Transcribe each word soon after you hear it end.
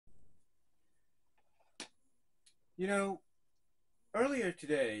You know, earlier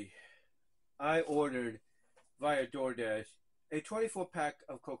today, I ordered via DoorDash a 24 pack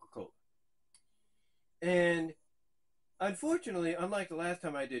of Coca Cola. And unfortunately, unlike the last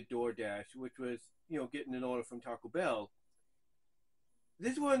time I did DoorDash, which was, getting an order from Taco Bell,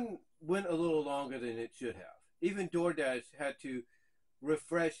 this one went a little longer than it should have. Even DoorDash had to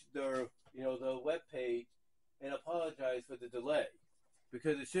refresh the web page and apologize for the delay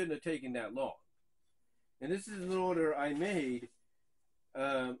because it shouldn't have taken that long. And this is an order I made.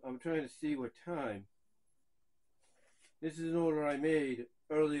 I'm trying to see what time. This is an order I made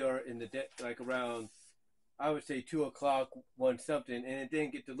earlier in the day, like around, I would say 2 o'clock, one something, and it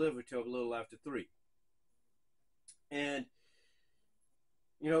didn't get delivered till a little after 3. And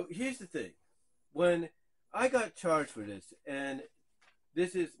here's the thing: when I got charged for this, and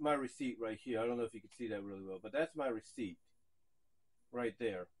this is my receipt right here. I don't know if you can see that really well, but that's my receipt right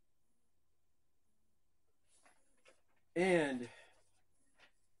there. And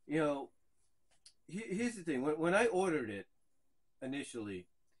you know, here's the thing: when I ordered it initially,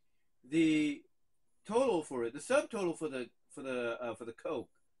 the total for it, the subtotal for the Coke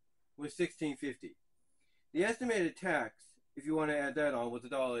was 16.50. The estimated tax, if you want to add that on, was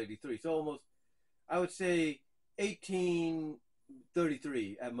 $1.83. So almost, I would say,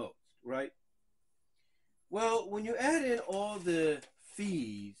 18.33 at most, right? Well, when you add in all the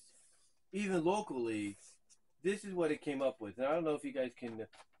fees, even locally, this is what it came up with. And I don't know if you guys can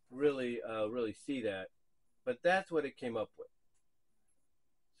really see that, but that's what it came up with.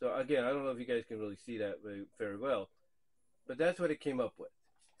 So again, I don't know if you guys can really see that very well, but that's what it came up with.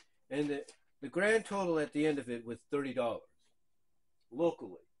 And the grand total at the end of it was $30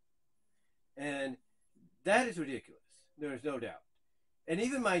 locally. And that is ridiculous. There is no doubt. And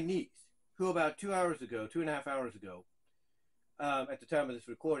even my niece, who about 2 hours ago, 2.5 hours ago, at the time of this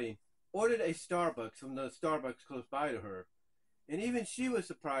recording, ordered a Starbucks from the Starbucks close by to her. And even she was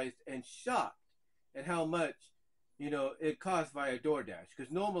surprised and shocked at how much, it costs via DoorDash.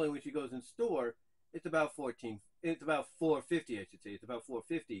 Because normally when she goes in store, it's about $4.50, I should say. It's about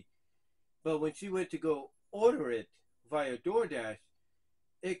 $4.50. But when she went to go order it via DoorDash,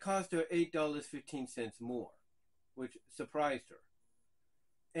 it cost her $8.15 more, which surprised her.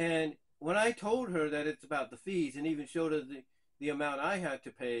 And when I told her that it's about the fees, and even showed her the amount I had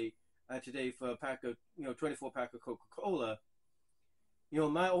to pay today for a pack of 24 pack of Coca-Cola,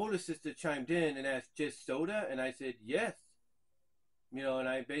 my older sister chimed in and asked, just soda? And I said, yes. And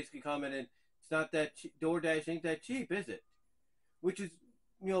I basically commented, it's not that cheap. DoorDash ain't that cheap, is it? Which is,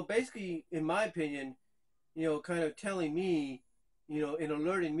 basically, in my opinion, kind of telling me, and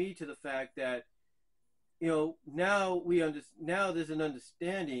alerting me to the fact that, now there's an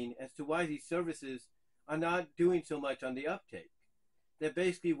understanding as to why these services are not doing so much on the uptake. That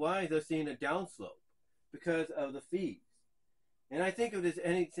basically why they're seeing a downslope because of the fees. And I think if there's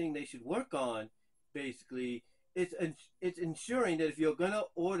anything they should work on, basically, it's ensuring that if you're going to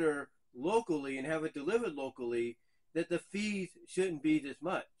order locally and have it delivered locally, that the fees shouldn't be this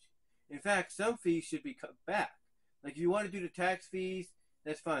much. In fact, some fees should be cut back. Like if you want to do the tax fees,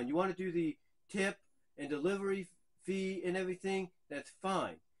 that's fine. You want to do the tip and delivery fee and everything, that's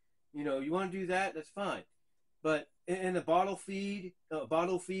fine. You want to do that, that's fine. But in the bottle fee,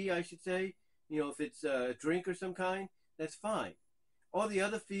 I should say, if it's a drink or some kind, that's fine. All the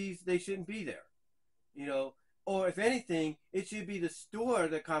other fees, they shouldn't be there. Or if anything, it should be the store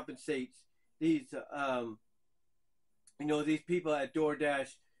that compensates these, these people at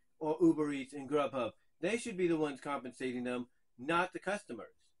DoorDash or UberEats and Grubhub. They should be the ones compensating them, not the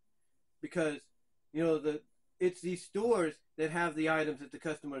customers, because it's these stores that have the items that the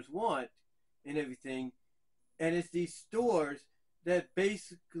customers want and everything, and it's these stores that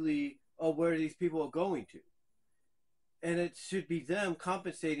basically are where these people are going to. And it should be them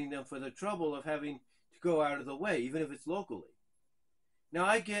compensating them for the trouble of having to go out of the way, even if it's locally. Now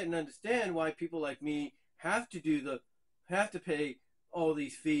I get and understand why people like me have to pay all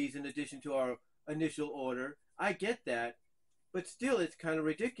these fees in addition to our initial order. I get that, but still it's kind of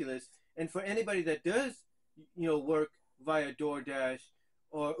ridiculous. And for anybody that does, work via DoorDash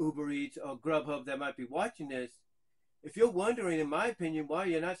or Uber Eats or Grubhub that might be watching this, if you're wondering, in my opinion, why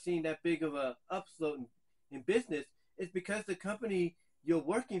you're not seeing that big of a upslope in business, it's because the company you're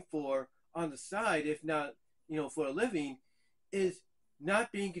working for on the side, if not, for a living, is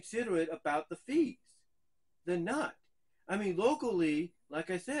not being considerate about the fees. They're not. I mean, locally, like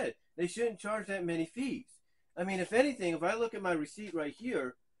I said, they shouldn't charge that many fees. I mean, if anything, if I look at my receipt right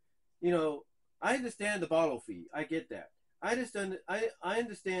here, I understand the bottle fee. I get that. I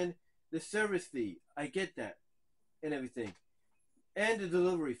understand the service fee. I get that and everything. And the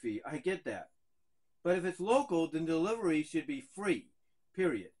delivery fee. I get that. But if it's local, then delivery should be free,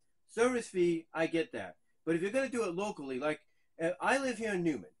 period. Service fee, I get that. But if you're going to do it locally, like I live here in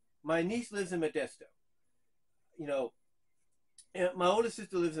Newman. My niece lives in Modesto. You know, and my older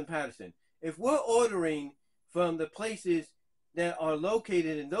sister lives in Patterson. If we're ordering from the places that are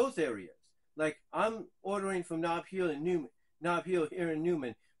located in those areas, like I'm ordering from Nob Hill here in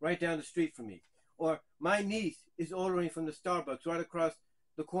Newman, right down the street from me, or my niece is ordering from the Starbucks right across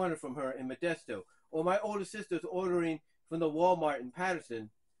the corner from her in Modesto, or my older sister is ordering from the Walmart in Patterson,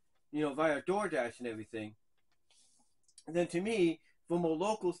 via DoorDash and everything, then to me, from a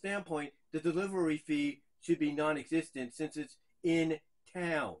local standpoint, the delivery fee should be non-existent since it's in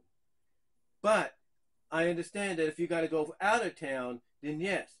town. But I understand that if you got to go out of town, then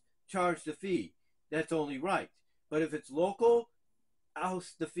yes, charge the fee. That's only right. But if it's local,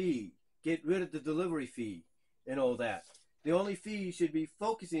 oust the fee. Get rid of the delivery fee and all that. The only fee you should be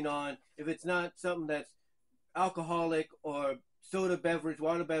focusing on, if it's not something that's alcoholic or soda beverage,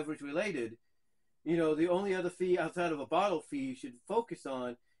 water beverage related, the only other fee outside of a bottle fee you should focus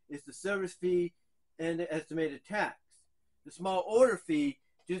on is the service fee and the estimated tax. The small order fee,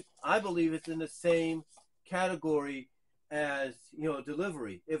 I believe it's in the same category as,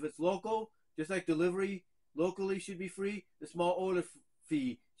 delivery. If it's local, just like delivery locally should be free, the small order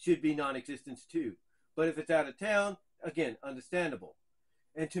fee should be non-existent too. But if it's out of town, again, understandable.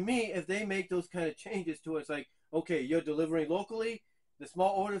 And to me, if they make those kind of changes to it, it's like, okay, you're delivering locally, the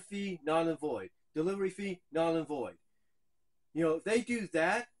small order fee, null and void. Delivery fee, null and void. If they do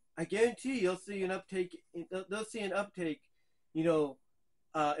that, I guarantee you'll see an uptake. They'll see an uptake,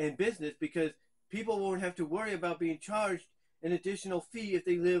 in business, because people won't have to worry about being charged an additional fee if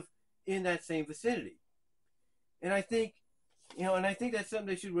they live in that same vicinity. And I think, that's something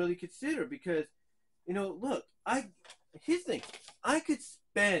they should really consider, because, look, here's the thing, I could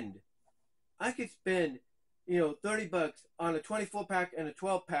spend, $30 on a 24 pack and a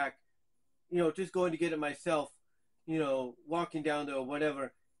 12 pack, just going to get it myself, walking down there or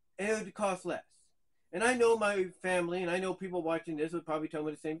whatever, and it would cost less. And I know my family and I know people watching this would probably tell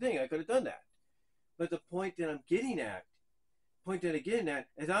me the same thing. I could have done that. But the point that I'm getting at,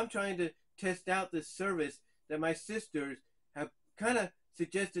 is I'm trying to test out this service that my sisters have kind of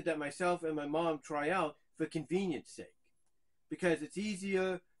suggested that myself and my mom try out for convenience sake. Because it's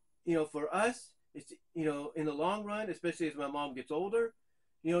easier, for us, it's, in the long run, especially as my mom gets older,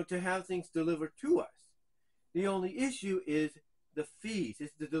 to have things delivered to us. The only issue is the fees.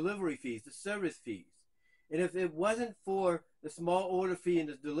 It's the delivery fees, the service fees. And if it wasn't for the small order fee and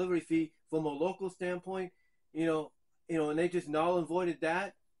the delivery fee from a local standpoint, and they just null and voided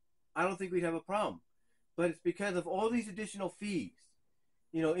that, I don't think we'd have a problem. But it's because of all these additional fees,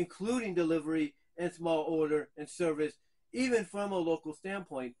 including delivery and small order and service, even from a local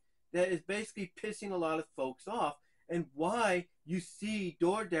standpoint, that is basically pissing a lot of folks off. And why you see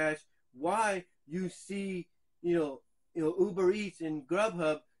DoorDash, why you see, Uber Eats and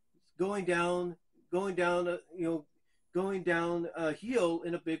Grubhub going down a hill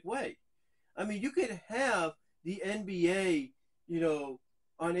in a big way. I mean, you could have the NBA,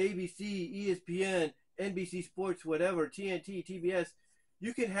 on ABC, ESPN, NBC Sports, whatever, TNT, TBS.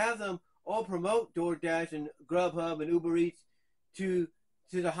 You could have them all promote DoorDash and Grubhub and Uber Eats to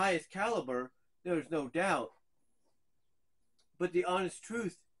the highest caliber. There's no doubt. But the honest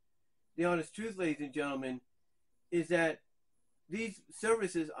truth, ladies and gentlemen, is that these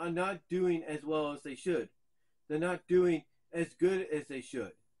services are not doing as well as they should. They're not doing as good as they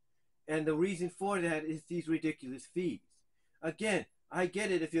should. And the reason for that is these ridiculous fees. Again, I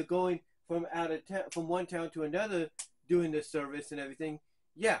get it if you're going from from one town to another doing this service and everything.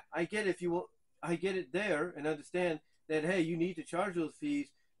 Yeah, I get it I get it there and understand that, hey, you need to charge those fees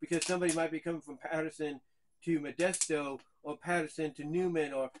because somebody might be coming from Patterson to Modesto or Patterson to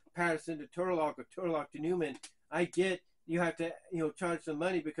Newman or Patterson to Turlock or Turlock to Newman. I get you have to, charge some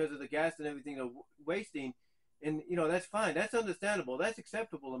money because of the gas and everything they're wasting. And, that's fine. That's understandable. That's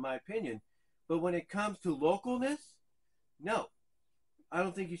acceptable in my opinion. But when it comes to localness, no. I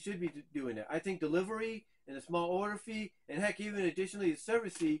don't think you should be doing it. I think delivery and a small order fee and heck, even additionally the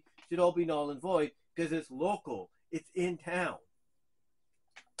service fee should all be null and void because it's local. It's in town.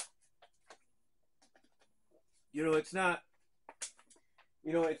 It's not,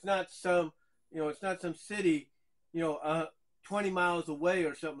 it's not some city, 20 miles away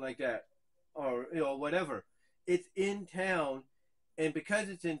or something like that, or, whatever. It's in town, and because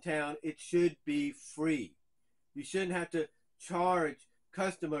it's in town, it should be free. You shouldn't have to charge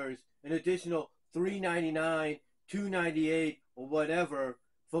customers an additional $3.99, $2.98, or whatever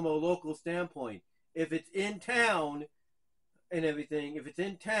from a local standpoint. If it's in town and everything,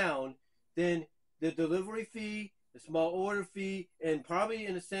 then the delivery fee, the small order fee, and probably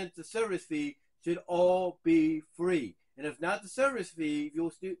in a sense the service fee should all be free. And if not the service fee,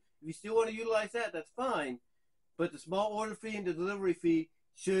 if you still want to utilize that, that's fine. But the small order fee and the delivery fee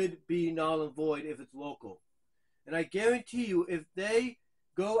should be null and void if it's local. And I guarantee you, if they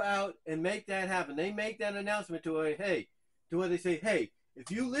go out and make that happen, they make that announcement to where, hey, to where they say, hey, if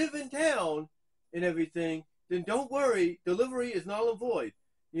you live in town and everything, then don't worry, delivery is null and void.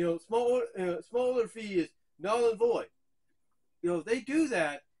 You know, small order fee is null and void. You know, if they do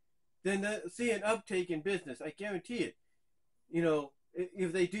that, then they'll see an uptake in business. I guarantee it. You know,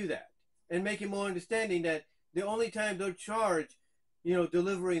 if they do that and make it more understanding that the only time they'll charge, you know,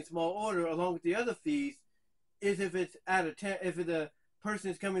 delivery and small order along with the other fees is if it's out of town, if the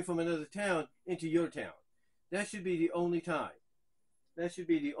person is coming from another town into your town. That should be the only time. That should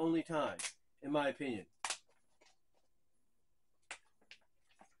be the only time, in my opinion.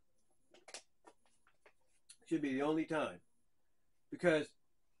 Should be the only time. Because,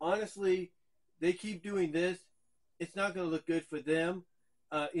 honestly, they keep doing this, it's not going to look good for them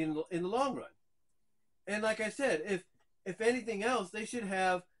in the long run. And like I said, if anything else, they should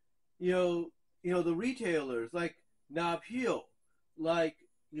have, you know, the retailers like Nob Hill, like,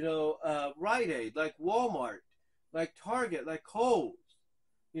 you know, Rite Aid, like Walmart, like Target, like Kohl's,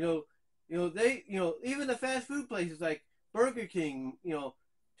 they, even the fast food places like Burger King,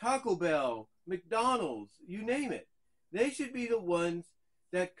 Taco Bell, McDonald's, you name it. They should be the ones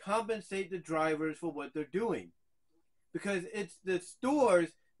that compensate the drivers for what they're doing, because it's the stores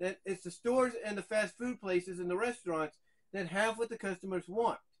and the fast food places and the restaurants that have what the customers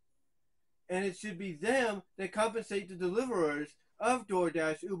want. And it should be them that compensate the deliverers of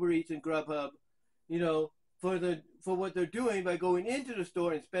DoorDash, UberEats, and Grubhub, for what they're doing by going into the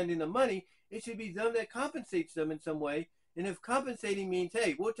store and spending the money. It should be them that compensates them in some way. And if compensating means,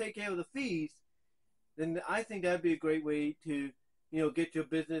 hey, we'll take care of the fees, then I think that'd be a great way to, get your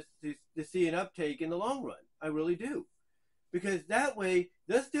business to see an uptake in the long run. I really do. Because that way,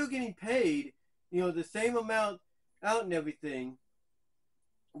 they're still getting paid, the same amount out and everything,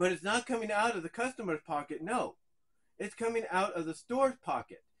 but it's not coming out of the customer's pocket. No, it's coming out of the store's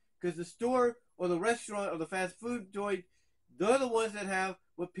pocket, because the store or the restaurant or the fast food joint, they're the ones that have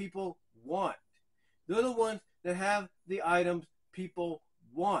what people want. They're the ones that have the items people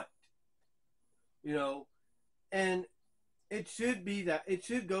want, and it should be that, it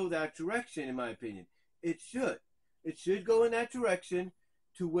should go that direction, in my opinion. It should go in that direction,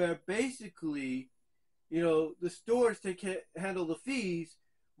 to where basically, the stores handle the fees,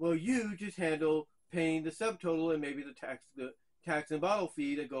 while you just handle paying the subtotal and maybe the tax and bottle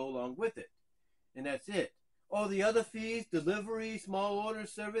fee that go along with it. And that's it. All the other fees, delivery, small order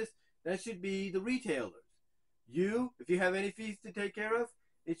service, that should be the retailers. If you have any fees to take care of,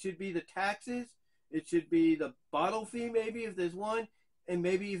 it should be the taxes, it should be the bottle fee maybe if there's one, and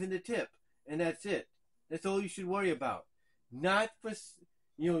maybe even the tip. And that's it. That's all you should worry about. Not for,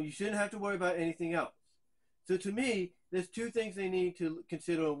 you shouldn't have to worry about anything else. So to me, there's two things they need to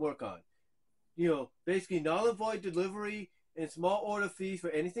consider and work on. Basically null and void delivery and small order fees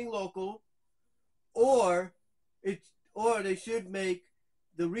for anything local, or they should make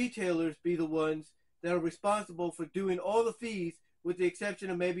the retailers be the ones that are responsible for doing all the fees, with the exception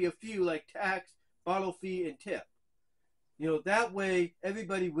of maybe a few like tax, bottle fee, and tip. That way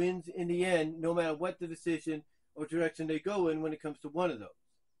everybody wins in the end, no matter what the decision or direction they go in when it comes to one of those.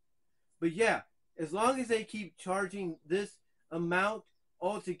 But yeah, as long as they keep charging this amount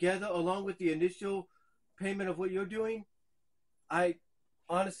altogether, along with the initial payment of what you're doing,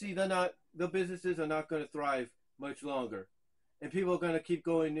 honestly, the businesses are not going to thrive much longer. And people are going to keep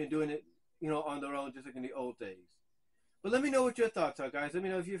going and doing it, on their own, just like in the old days. But let me know what your thoughts are, guys. Let me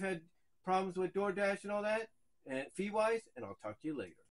know if you've had problems with DoorDash and all that, and fee-wise, and I'll talk to you later.